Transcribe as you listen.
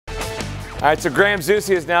All right, so Graham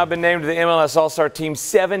Zusi has now been named to the MLS All-Star team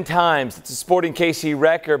 7 times. It's a Sporting KC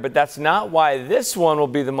record, but that's not why this one will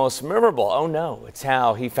be the most memorable. Oh no, it's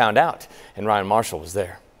how he found out, and Ryan Marshall was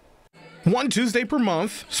there. One Tuesday per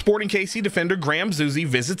month, Sporting KC defender Graham Zusi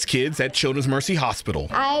visits kids at Children's Mercy Hospital.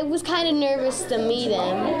 I was kind of nervous to meet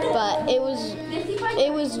him, but it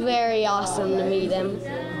was very awesome to meet him.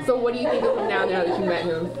 So what do you think of him now that you met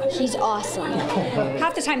him? He's awesome.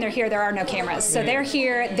 Half the time they're here, there are no cameras. So they're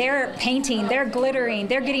here, they're painting, they're glittering,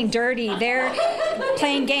 they're getting dirty, they're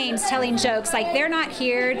playing games, telling jokes. Like, they're not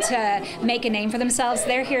here to make a name for themselves.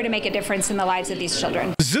 They're here to make a difference in the lives of these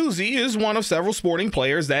children. Zusi is one of several Sporting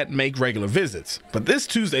players that make regular visits, but this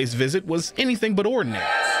Tuesday's visit was anything but ordinary.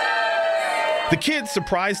 The kids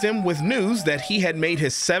surprised him with news that he had made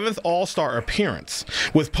his 7th All-Star appearance.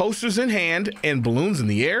 With posters in hand and balloons in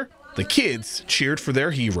the air, the kids cheered for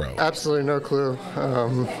their hero. Absolutely no clue. I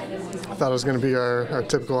thought it was going to be our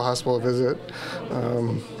typical hospital visit.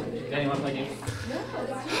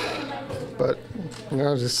 But, you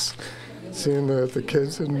know, just seeing the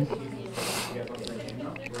kids and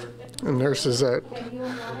nurses that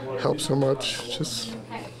help so much just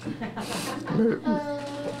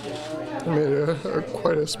made it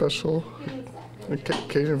quite a special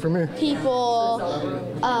occasion for me. People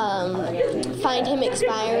find him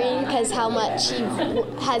inspiring because how much he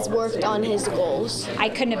has worked on his goals. I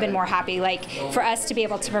couldn't have been more happy. Like, for us to be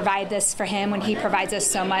able to provide this for him when he provides us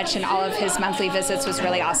so much and all of his monthly visits was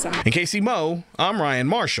really awesome. In KC Mo, I'm Ryan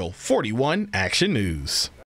Marshall, 41 Action News.